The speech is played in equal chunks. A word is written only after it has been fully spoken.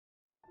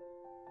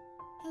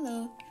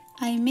Hello,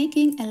 I'm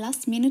making a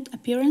last minute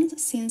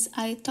appearance since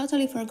I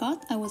totally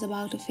forgot I was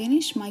about to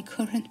finish my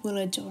current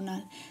bullet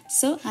journal,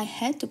 so I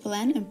had to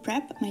plan and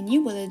prep my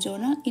new bullet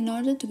journal in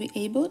order to be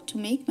able to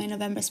make my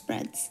November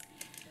spreads.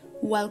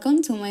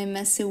 Welcome to my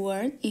messy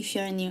world if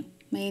you're new.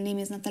 My name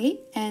is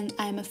Natalie and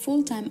I'm a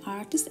full-time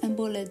artist and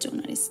bullet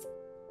journalist.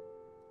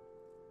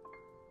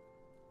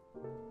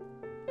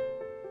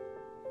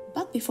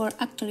 But before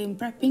actually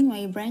prepping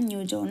my brand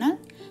new journal,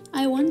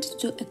 I wanted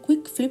to do a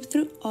quick flip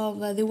through of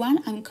the one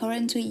I'm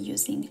currently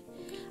using.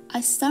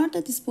 I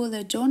started this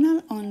bullet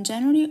journal on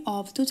January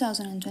of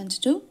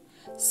 2022,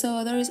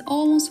 so there is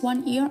almost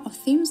 1 year of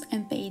themes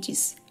and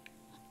pages.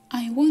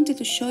 I wanted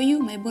to show you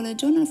my bullet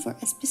journal for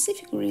a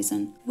specific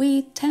reason.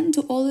 We tend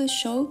to always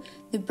show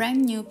the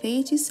brand new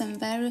pages and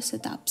various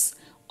setups,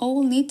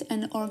 all neat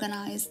and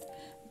organized.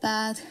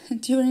 But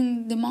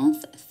during the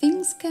month,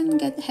 things can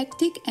get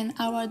hectic and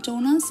our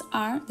journals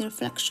are the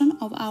reflection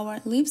of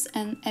our lives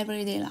and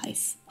everyday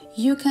life.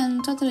 You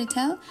can totally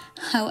tell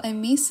how I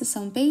miss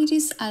some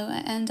pages, how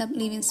I end up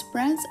leaving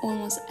spreads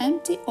almost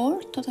empty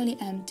or totally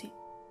empty.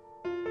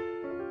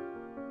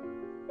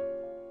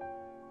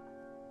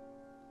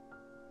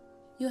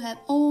 You have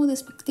all the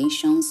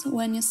expectations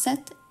when you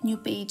set new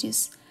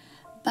pages,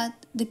 but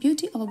the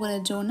beauty of a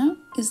bullet journal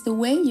is the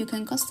way you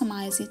can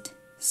customize it.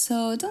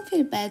 So don't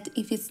feel bad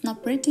if it's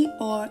not pretty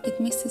or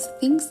it misses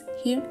things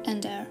here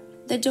and there.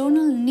 The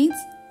journal needs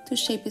to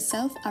shape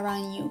itself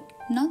around you,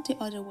 not the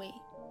other way.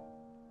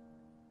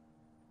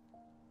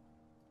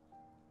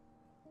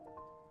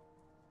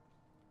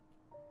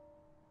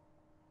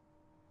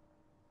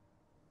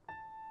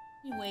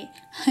 Anyway,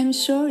 I'm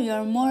sure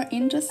you're more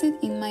interested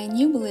in my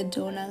new bullet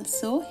journal,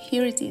 so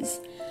here it is.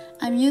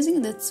 I'm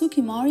using the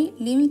Tsukimori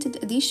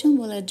limited edition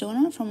bullet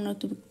journal from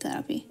Notebook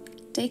Therapy.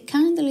 They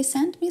kindly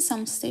sent me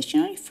some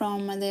stationery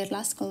from their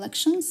last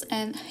collections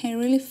and I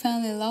really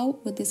fell in love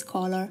with this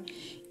color.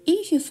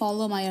 If you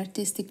follow my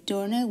artistic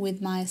journey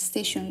with my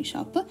stationery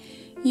shop,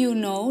 you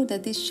know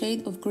that this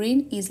shade of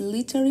green is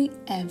literally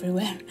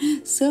everywhere,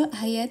 so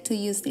I had to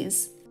use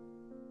this.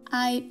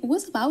 I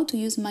was about to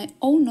use my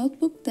own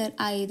notebook that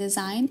I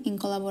designed in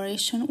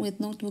collaboration with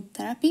Notebook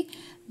Therapy,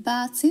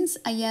 but since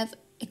I have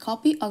a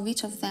copy of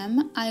each of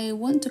them, I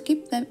want to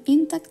keep them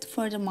intact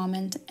for the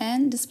moment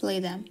and display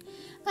them.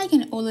 I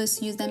can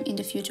always use them in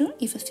the future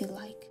if I feel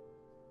like.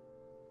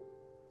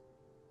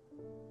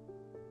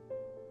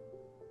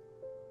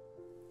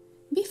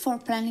 Before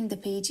planning the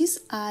pages,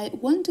 I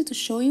wanted to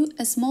show you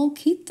a small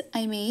kit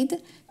I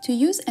made to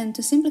use and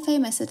to simplify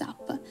my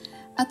setup.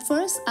 At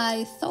first,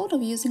 I thought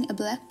of using a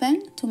black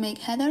pen to make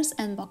headers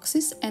and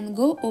boxes and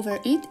go over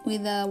it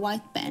with a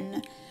white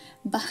pen,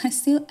 but I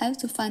still have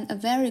to find a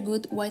very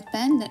good white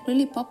pen that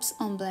really pops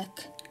on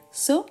black.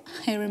 So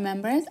I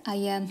remembered I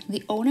am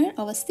the owner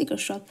of a sticker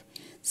shop,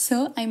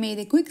 so I made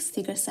a quick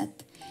sticker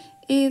set.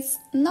 It's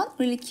not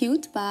really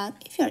cute, but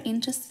if you're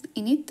interested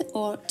in it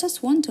or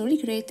just want to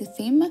recreate the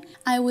theme,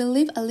 I will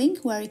leave a link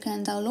where you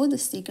can download the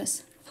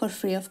stickers, for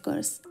free of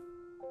course.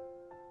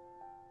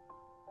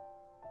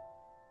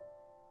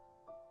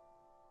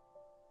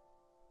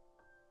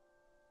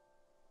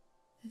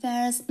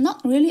 There's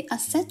not really a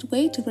set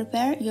way to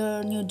prepare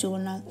your new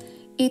journal.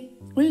 It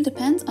really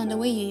depends on the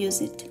way you use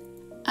it.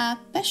 A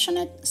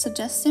passionate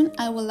suggestion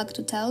I would like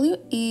to tell you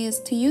is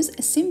to use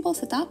a simple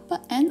setup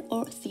and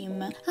or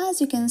theme.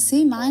 As you can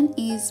see, mine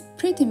is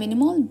pretty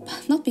minimal,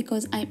 but not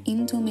because I'm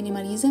into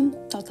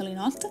minimalism, totally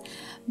not,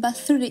 but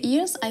through the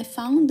years I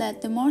found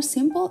that the more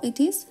simple it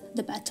is,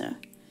 the better.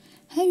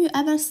 Have you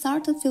ever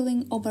started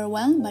feeling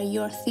overwhelmed by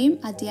your theme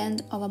at the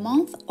end of a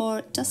month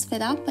or just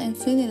fed up and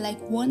feeling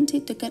like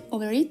wanting to get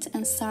over it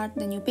and start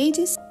the new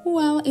pages?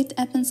 Well, it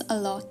happens a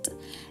lot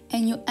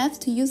and you have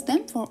to use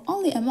them for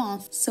only a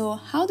month. So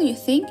how do you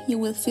think you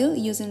will feel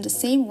using the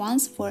same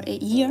ones for a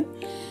year?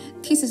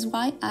 This is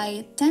why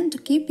I tend to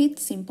keep it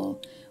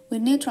simple,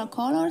 with neutral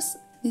colors.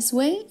 This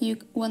way you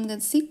won't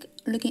get sick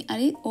looking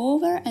at it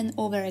over and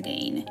over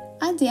again.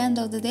 At the end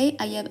of the day,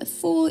 I have a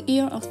full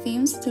year of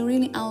themes to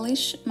really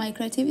unleash my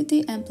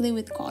creativity and play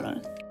with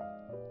colors.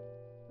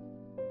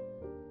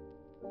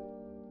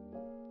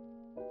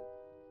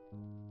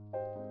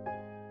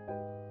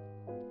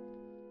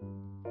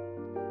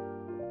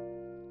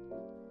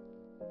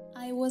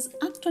 I was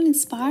actually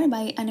inspired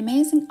by an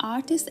amazing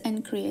artist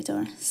and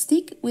creator,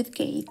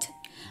 Stick.With.Kate.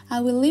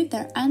 I will leave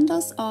their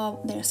handles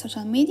of their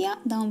social media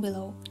down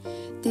below.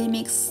 They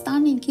make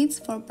stunning kits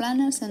for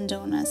planners and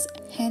journals,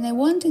 and I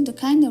wanted to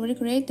kind of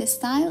recreate the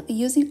style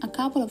using a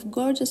couple of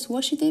gorgeous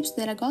washi tapes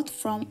that I got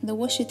from the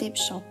washi tape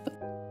shop.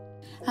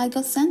 I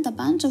got sent a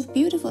bunch of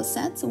beautiful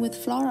sets with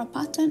floral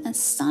pattern and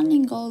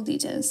stunning gold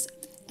details,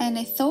 and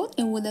I thought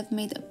it would have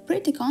made a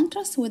pretty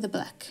contrast with the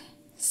black.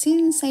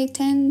 Since I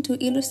tend to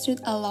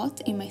illustrate a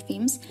lot in my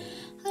themes,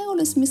 I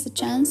always miss the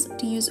chance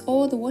to use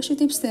all the washi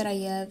tapes that I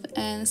have,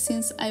 and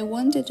since I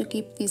wanted to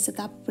keep this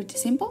setup pretty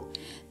simple,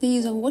 the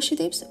use of washi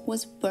tapes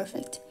was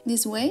perfect.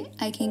 This way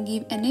I can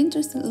give an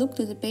interesting look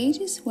to the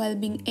pages while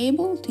being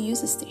able to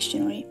use the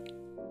stationery.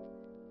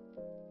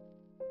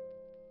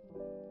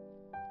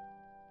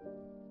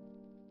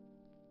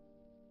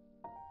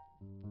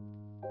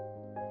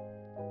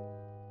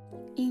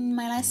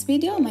 last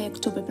video, my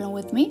October plan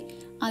with me,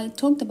 I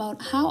talked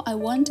about how I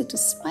wanted to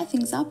spice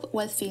things up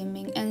while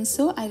filming, and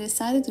so I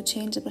decided to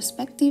change the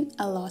perspective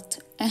a lot,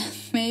 and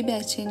maybe I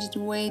changed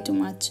way too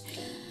much.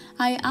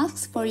 I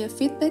asked for your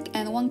feedback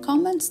and one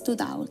comment stood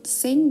out,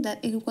 saying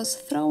that it was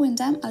throwing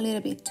them a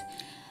little bit.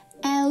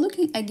 And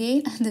looking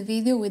again at the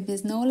video with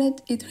this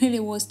knowledge, it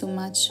really was too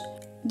much.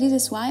 This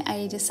is why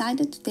I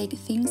decided to take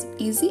things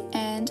easy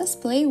and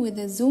just play with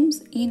the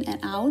zooms in and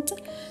out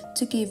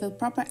to give a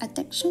proper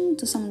attention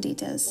to some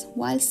details,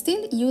 while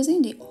still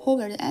using the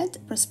over-the-head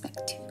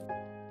perspective.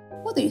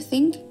 What do you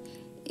think?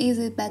 Is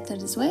it better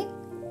this way?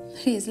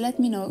 Please let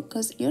me know,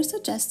 because your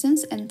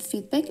suggestions and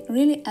feedback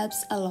really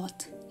helps a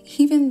lot.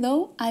 Even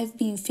though I've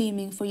been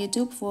filming for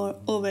YouTube for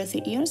over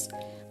 3 years,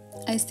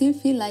 I still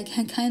feel like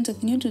I'm kind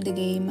of new to the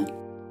game.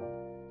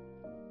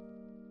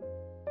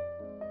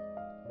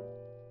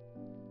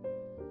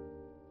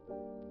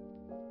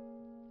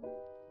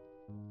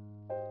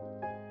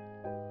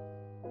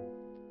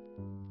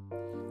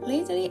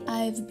 Lately,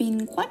 I've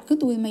been quite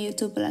good with my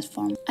YouTube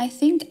platform. I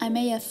think I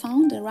may have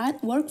found the right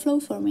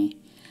workflow for me.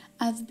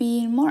 I've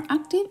been more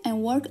active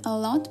and worked a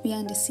lot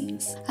behind the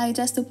scenes. I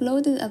just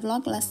uploaded a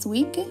vlog last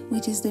week,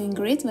 which is doing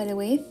great by the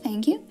way,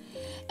 thank you.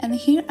 And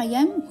here I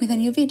am with a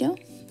new video.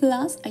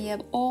 Plus, I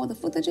have all the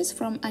footages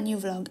from a new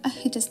vlog.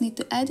 I just need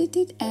to edit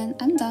it and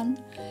I'm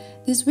done.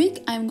 This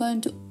week I'm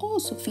going to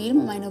also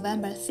film my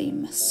November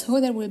theme,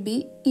 so there will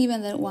be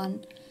even that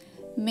one.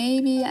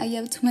 Maybe I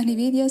have too many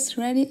videos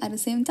ready at the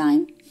same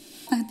time.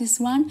 But this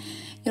one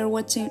you're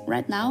watching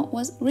right now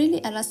was really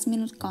a last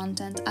minute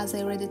content, as I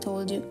already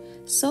told you.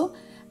 So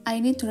I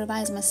need to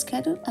revise my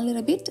schedule a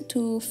little bit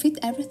to fit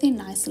everything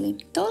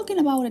nicely. Talking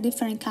about the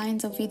different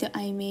kinds of video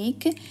I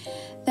make,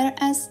 there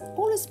has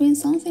always been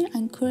something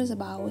I'm curious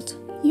about.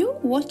 You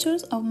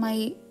watchers of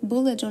my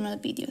bullet journal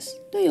videos,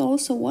 do you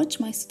also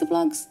watch my studio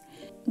vlogs?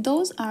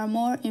 Those are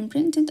more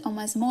imprinted on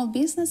my small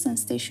business and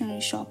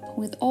stationery shop,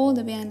 with all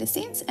the behind the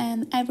scenes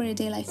and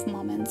everyday life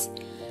moments.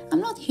 I'm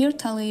not here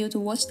telling you to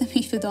watch them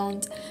if you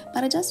don't,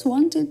 but I just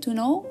wanted to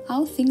know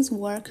how things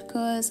work,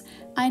 cause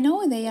I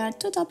know they are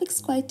two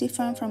topics quite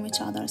different from each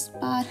other,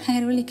 but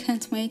I really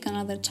can't make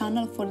another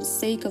channel for the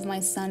sake of my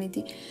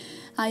sanity.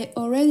 I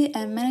already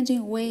am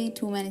managing way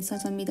too many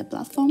social media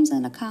platforms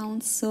and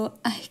accounts, so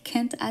I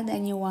can't add a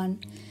new one.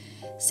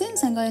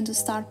 Since I'm going to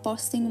start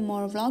posting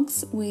more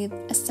vlogs with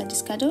a steady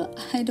schedule,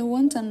 I don't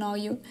want to annoy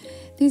you.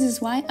 This is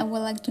why I would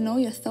like to know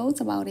your thoughts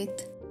about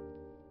it.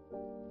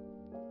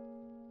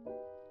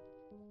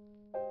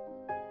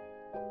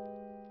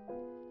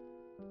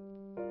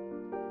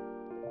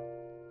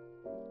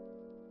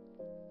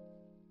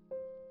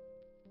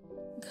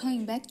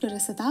 Going back to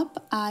the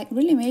setup, I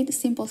really made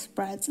simple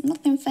spreads,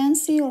 nothing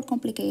fancy or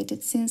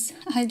complicated, since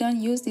I don't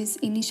use these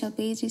initial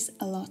pages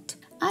a lot.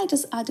 I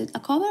just added a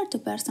cover to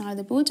personalize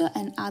the Bujo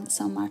and add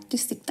some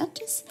artistic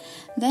touches.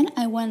 Then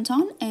I went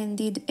on and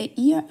did a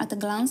year at a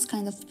glance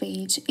kind of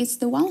page. It's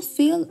the one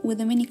filled with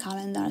the mini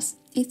calendars.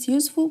 It's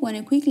useful when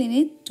you quickly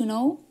need to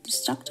know the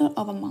structure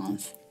of a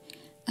month.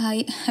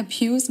 I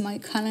abused my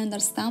calendar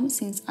stamp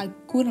since I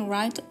couldn't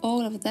write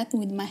all of that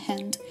with my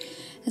hand,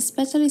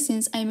 especially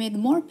since I made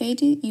more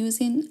pages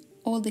using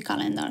all the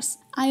calendars.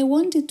 I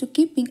wanted to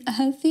keep it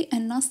healthy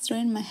and not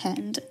strain my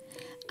hand.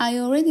 I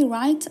already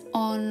write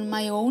on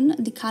my own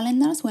the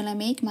calendars when I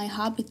make my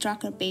hobby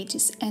tracker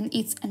pages, and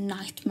it's a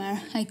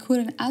nightmare. I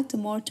couldn't add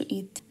more to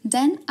it.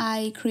 Then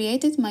I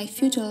created my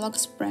future log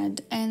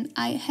spread, and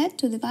I had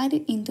to divide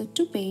it into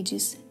 2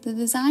 pages. The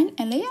design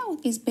and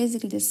layout is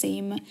basically the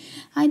same.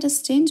 I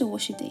just changed the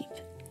washi tape.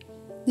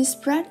 This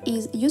spread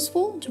is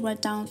useful to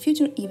write down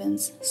future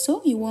events,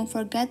 so you won't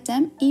forget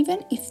them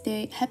even if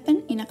they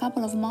happen in a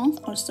couple of months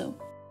or so.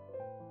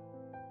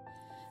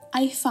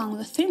 I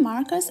found 3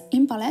 markers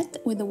in palette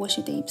with the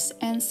washi tapes,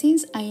 and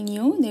since I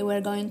knew they were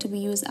going to be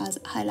used as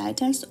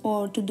highlighters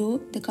or to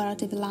do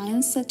decorative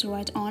lines to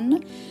write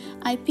on,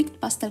 I picked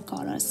pastel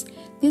colors.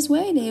 This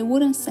way they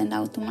wouldn't stand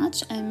out too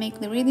much and make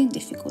the reading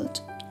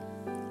difficult.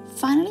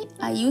 Finally,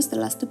 I used the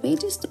last 2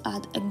 pages to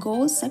add a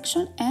goals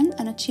section and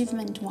an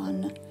achievement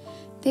one.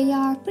 They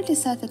are pretty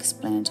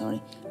self-explanatory,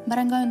 but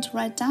I'm going to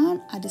write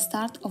down at the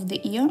start of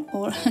the year,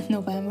 or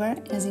November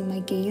as in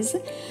my case,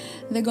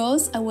 the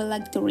goals I would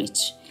like to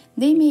reach.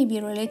 They may be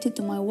related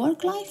to my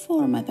work life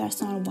or my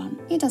personal one,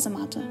 it doesn't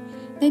matter.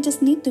 They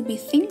just need to be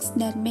things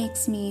that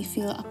makes me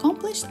feel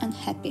accomplished and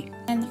happy.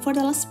 And for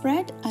the last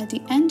spread, at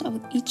the end of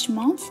each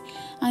month,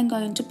 I'm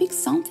going to pick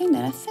something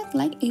that I felt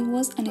like it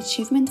was an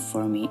achievement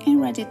for me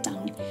and write it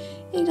down.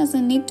 It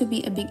doesn't need to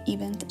be a big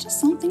event, just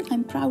something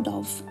I'm proud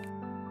of.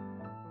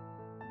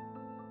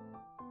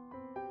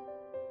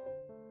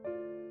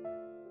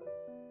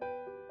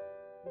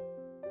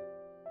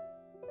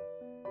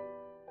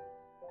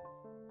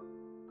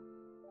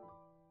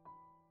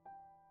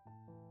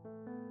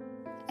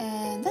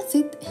 And that's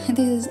it.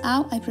 This is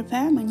how I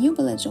prepare my new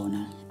bullet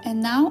journal.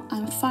 And now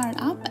I'm fired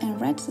up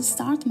and ready to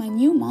start my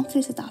new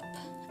monthly setup.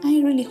 I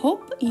really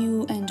hope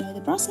you enjoy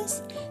the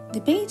process,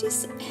 the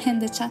pages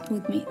and the chat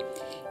with me.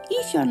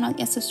 If you are not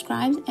yet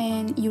subscribed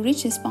and you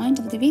reach this point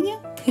of the video,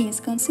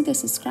 please consider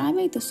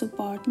subscribing to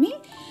support me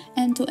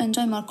and to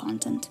enjoy more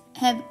content.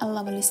 Have a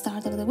lovely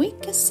start of the week.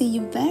 See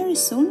you very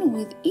soon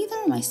with either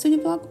my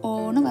studio vlog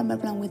or November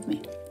plan with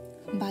me.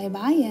 Bye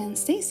bye and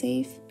stay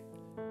safe.